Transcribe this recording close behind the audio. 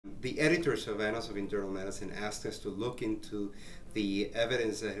The editors of Annals of Internal Medicine asked us to look into the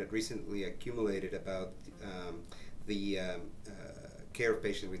evidence that had recently accumulated about the care of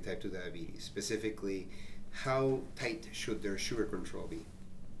patients with type 2 diabetes. Specifically, how tight should their sugar control be?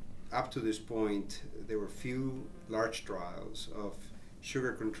 Up to this point, there were few large trials of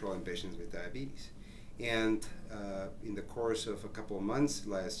sugar control in patients with diabetes. And in the course of a couple of months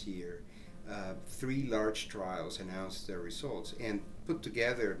last year, 3 large trials announced their results and put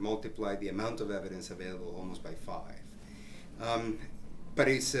together multiplied the amount of evidence available almost by 5. But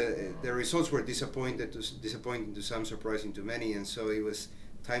the results were disappointing to some, surprising to many, and so it was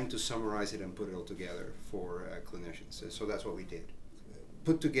time to summarize it and put it all together for clinicians. So that's what we did.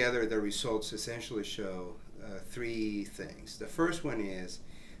 Put together, the results essentially show 3 things. The first one is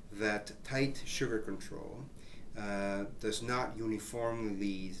that tight sugar control does not uniformly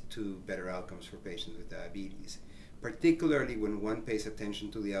lead to better outcomes for patients with diabetes, particularly when one pays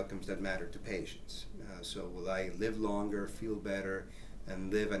attention to the outcomes that matter to patients. So will I live longer, feel better,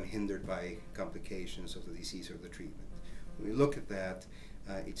 and live unhindered by complications of the disease or the treatment? When we look at that,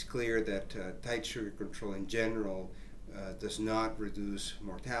 it's clear that tight sugar control in general does not reduce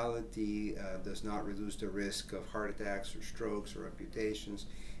mortality, does not reduce the risk of heart attacks or strokes or amputations,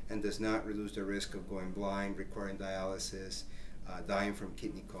 and does not reduce the risk of going blind, requiring dialysis, dying from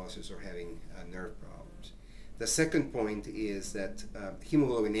kidney causes, or having nerve problems. The second point is that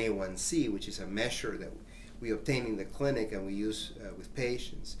hemoglobin A1C, which is a measure that we obtain in the clinic and we use with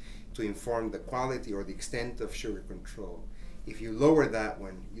patients to inform the quality or the extent of sugar control. If you lower that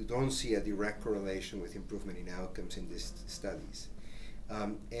one, you don't see a direct correlation with improvement in outcomes in these studies.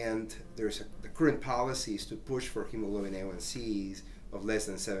 And the current policy is to push for hemoglobin A1Cs of less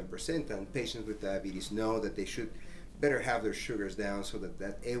than 7%, and patients with diabetes know that they should better have their sugars down so that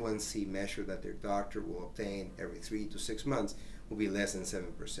that A1C measure that their doctor will obtain every 3 to 6 months will be less than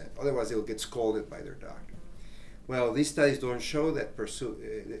 7%. Otherwise, they'll get scolded by their doctor. Well, these studies don't show that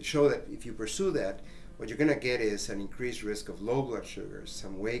if you pursue that, what you're going to get is an increased risk of low blood sugars,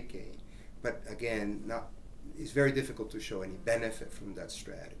 some weight gain, but again, it's very difficult to show any benefit from that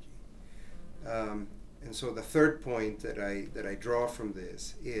strategy. And so the third point that I draw from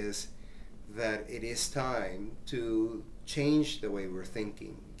this is that it is time to change the way we're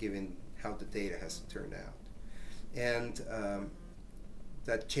thinking, given how the data has turned out. And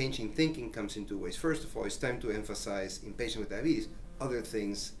that change in thinking comes in 2 ways. First of all, it's time to emphasize in patients with diabetes other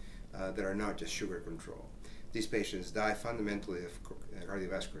things that are not just sugar control. These patients die fundamentally of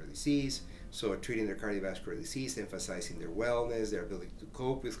cardiovascular disease, so treating their cardiovascular disease, emphasizing their wellness, their ability to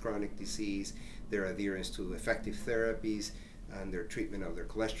cope with chronic disease, their adherence to effective therapies, and their treatment of their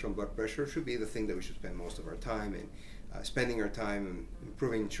cholesterol and blood pressure should be the thing that we should spend most of our time in. Spending our time in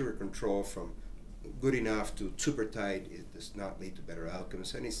improving sugar control from good enough to super tight, it does not lead to better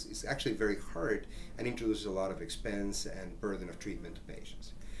outcomes, and it's actually very hard and introduces a lot of expense and burden of treatment to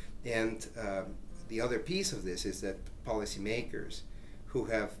patients. And the other piece of this is that policymakers who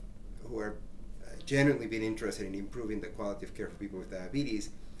are genuinely been interested in improving the quality of care for people with diabetes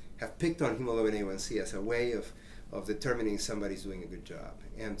have picked on hemoglobin A1C as a way of determining somebody's doing a good job.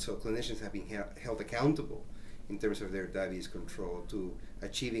 And so clinicians have been held accountable in terms of their diabetes control to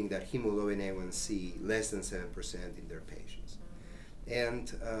achieving that hemoglobin A1C less than 7% in their patients.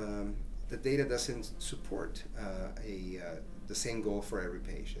 And the data doesn't support the same goal for every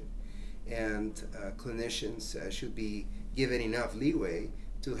patient. And clinicians should be given enough leeway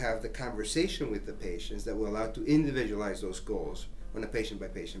to have the conversation with the patients that will allow to individualize those goals on a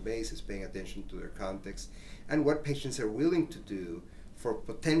patient-by-patient basis, paying attention to their context and what patients are willing to do for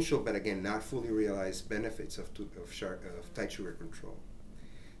potential, but again, not fully realized benefits of tight sugar control.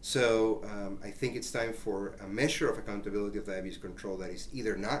 So I think it's time for a measure of accountability of diabetes control that is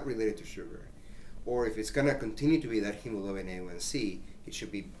either not related to sugar, or if it's going to continue to be that hemoglobin A1C, it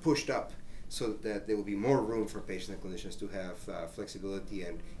should be pushed up so that there will be more room for patients and clinicians to have flexibility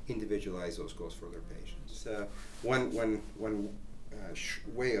and individualize those goals for their patients. One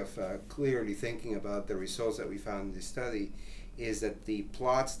way of clearly thinking about the results that we found in this study is that the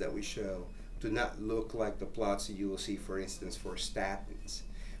plots that we show do not look like the plots that you will see, for instance, for statins.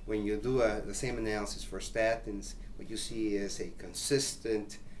 When you do the same analysis for statins, what you see is a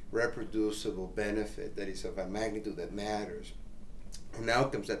consistent, reproducible benefit that is of a magnitude that matters, and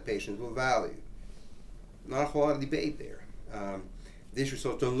outcomes that patients will value. Not a whole lot of debate there. These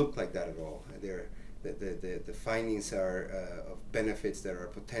results don't look like that at all. The findings are of benefits that are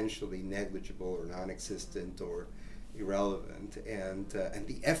potentially negligible or non-existent or irrelevant, and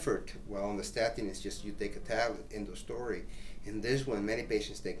the effort, well, on the statin is just you take a tablet, end of story. In this one, many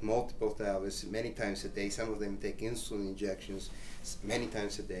patients take multiple tablets many times a day. Some of them take insulin injections many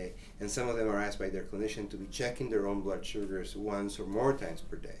times a day, and some of them are asked by their clinician to be checking their own blood sugars once or more times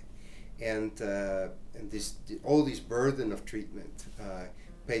per day. And all this burden of treatment,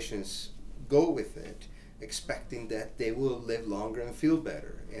 patients go with it, expecting that they will live longer and feel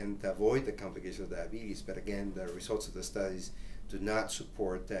better and avoid the complications of diabetes. But again, the results of the studies do not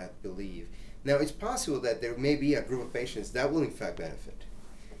support that belief. Now, it's possible that there may be a group of patients that will in fact benefit,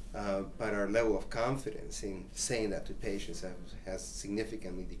 but our level of confidence in saying that to patients has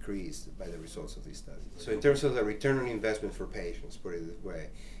significantly decreased by the results of these studies. So in terms of the return on investment for patients, put it this way,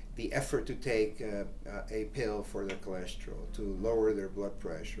 the effort to take a pill for their cholesterol, to lower their blood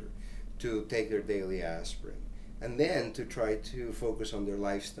pressure, to take their daily aspirin, and then to try to focus on their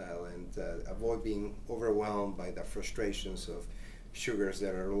lifestyle and avoid being overwhelmed by the frustrations of sugars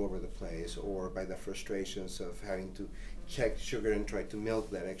that are all over the place, or by the frustrations of having to check sugar and try to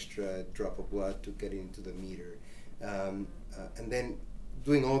milk that extra drop of blood to get into the meter. And then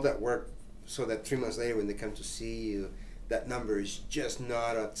doing all that work so that 3 months later when they come to see you, that number is just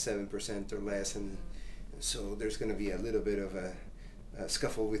not at 7% or less, and so there's going to be a little bit of a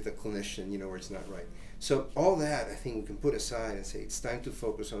scuffle with the clinician, where it's not right. So all that, I think we can put aside and say it's time to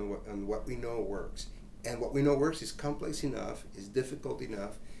focus on what we know works. And what we know works is complex enough, is difficult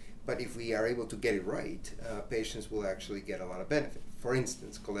enough, but if we are able to get it right, patients will actually get a lot of benefit. For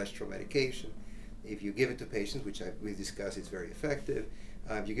instance, cholesterol medication. If you give it to patients, which we discussed, it's very effective.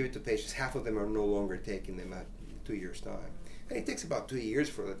 If you give it to patients, half of them are no longer taking them at 2 years' time. And it takes about 2 years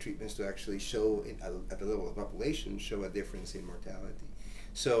for the treatments to actually show, at the level of population, show a difference in mortality.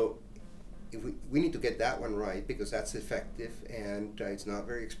 So if we need to get that one right, because that's effective and it's not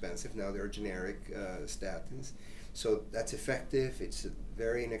very expensive. Now there are generic statins. So that's effective, it's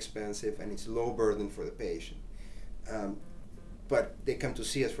very inexpensive, and it's low burden for the patient. But they come to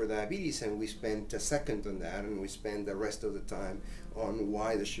see us for diabetes, and we spend a second on that, and we spend the rest of the time on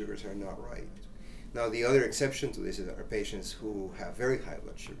why the sugars are not right. Now, the other exception to this are patients who have very high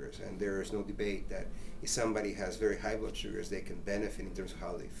blood sugars, and there is no debate that if somebody has very high blood sugars, they can benefit in terms of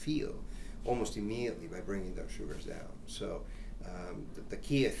how they feel almost immediately by bringing those sugars down. So the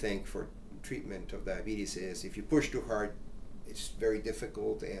key, I think, for treatment of diabetes is if you push too hard, it's very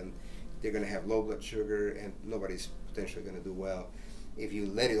difficult, and they're going to have low blood sugar, and nobody's potentially going to do well. If you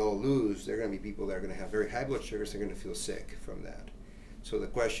let it all loose, there are going to be people that are going to have very high blood sugars, they're going to feel sick from that. So the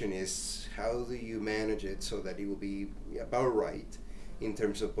question is, how do you manage it so that it will be about right in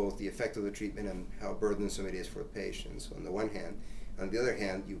terms of both the effect of the treatment and how burdensome it is for the patients on the one hand. On the other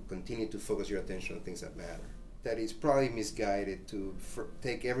hand, you continue to focus your attention on things that matter. That it's probably misguided to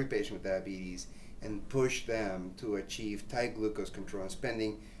take every patient with diabetes and push them to achieve tight glucose control, and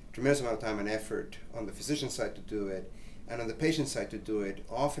spending a tremendous amount of time and effort on the physician side to do it, and on the patient side to do it,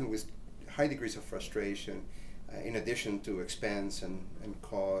 often with high degrees of frustration, in addition to expense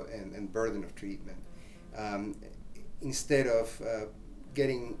and burden of treatment. Instead of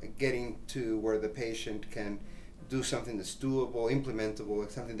getting to where the patient can do something that's doable, implementable,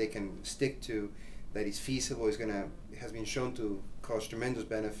 something they can stick to, that is feasible, has been shown to cause tremendous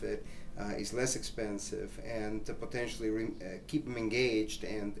benefit, is less expensive, and to potentially keep them engaged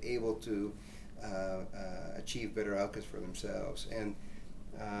and able to achieve better outcomes for themselves. And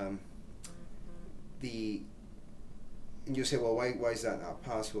you say, well, why is that not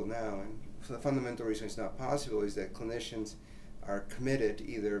possible now? And the fundamental reason it's not possible is that clinicians are committed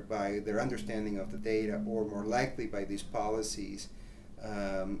either by their understanding of the data, or more likely by these policies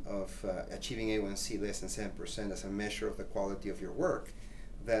of achieving A1C less than 7% as a measure of the quality of your work,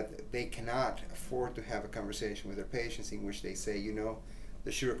 that they cannot afford to have a conversation with their patients in which they say,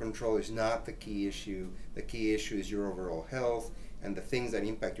 the sugar control is not the key issue. The key issue is your overall health, and the things that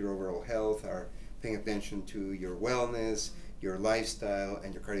impact your overall health are paying attention to your wellness, your lifestyle,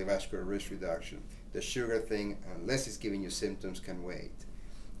 and your cardiovascular risk reduction. The sugar thing, unless it's giving you symptoms, can wait.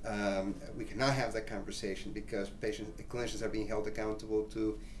 We cannot have that conversation because clinicians are being held accountable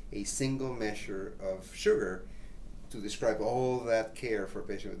to a single measure of sugar to describe all that care for a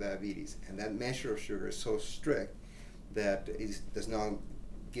patient with diabetes. And that measure of sugar is so strict that it does not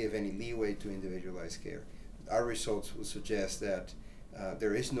give any leeway to individualized care. Our results will suggest that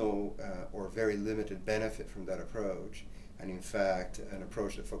there is no or very limited benefit from that approach, and in fact an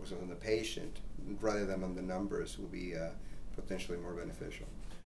approach that focuses on the patient rather than on the numbers will be potentially more beneficial.